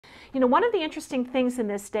You know, one of the interesting things in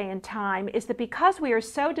this day and time is that because we are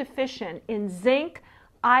so deficient in zinc,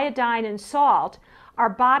 iodine, and salt, our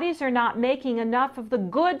bodies are not making enough of the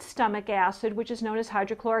good stomach acid, which is known as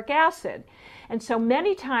hydrochloric acid. And so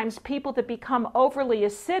many times people that become overly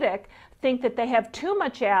acidic think that they have too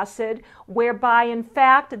much acid, whereby in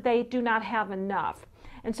fact they do not have enough.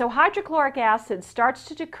 And so hydrochloric acid starts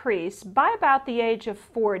to decrease by about the age of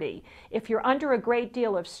 40. If you're under a great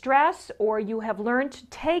deal of stress, or you have learned to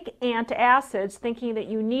take antacids thinking that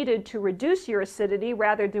you needed to reduce your acidity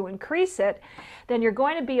rather than increase it, then you're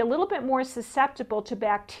going to be a little bit more susceptible to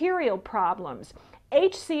bacterial problems.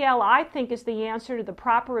 HCL, I think, is the answer to the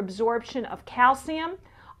proper absorption of calcium,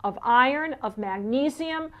 of iron, of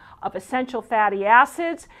magnesium, of essential fatty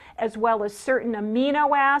acids, as well as certain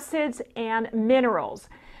amino acids and minerals.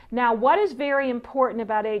 Now, what is very important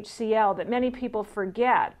about HCL that many people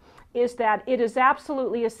forget is that it is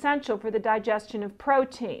absolutely essential for the digestion of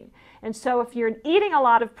protein. And so if you're eating a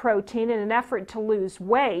lot of protein in an effort to lose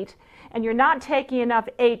weight, and you're not taking enough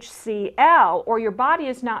HCL, or your body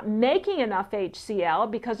is not making enough HCL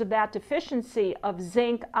because of that deficiency of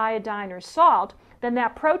zinc, iodine, or salt, then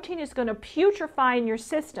that protein is going to putrefy in your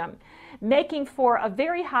system, making for a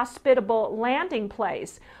very hospitable landing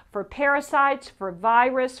place for parasites, for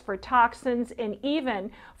virus, for toxins, and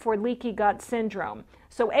even for leaky gut syndrome.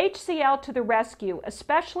 So HCL to the rescue,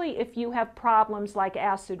 especially if you have problems like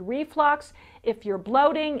acid reflux, if you're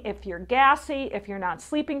bloating, if you're gassy, if you're not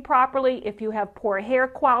sleeping properly, if you have poor hair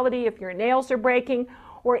quality, if your nails are breaking,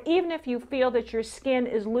 or even if you feel that your skin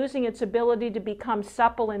is losing its ability to become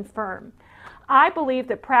supple and firm. I believe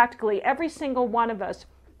that practically every single one of us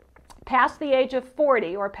past the age of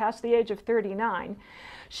 40 or past the age of 39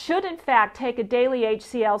 should in fact take a daily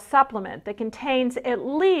HCL supplement that contains at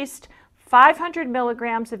least 500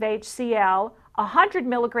 milligrams of HCL, 100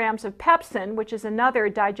 milligrams of pepsin, which is another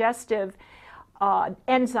digestive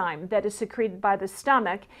enzyme that is secreted by the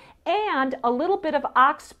stomach, and a little bit of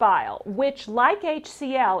ox bile, which, like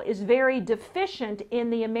HCL, is very deficient in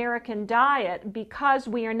the American diet because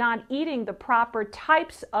we are not eating the proper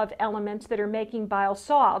types of elements that are making bile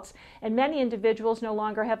salts, and many individuals no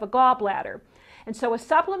longer have a gallbladder. And so a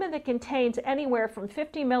supplement that contains anywhere from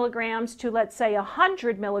 50 milligrams to, let's say,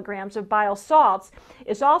 100 milligrams of bile salts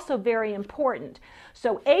is also very important.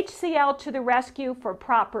 So HCL to the rescue for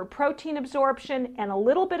proper protein absorption and a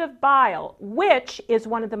little bit of bile, which is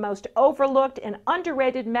one of the most overlooked and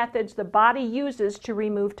underrated methods the body uses to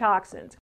remove toxins.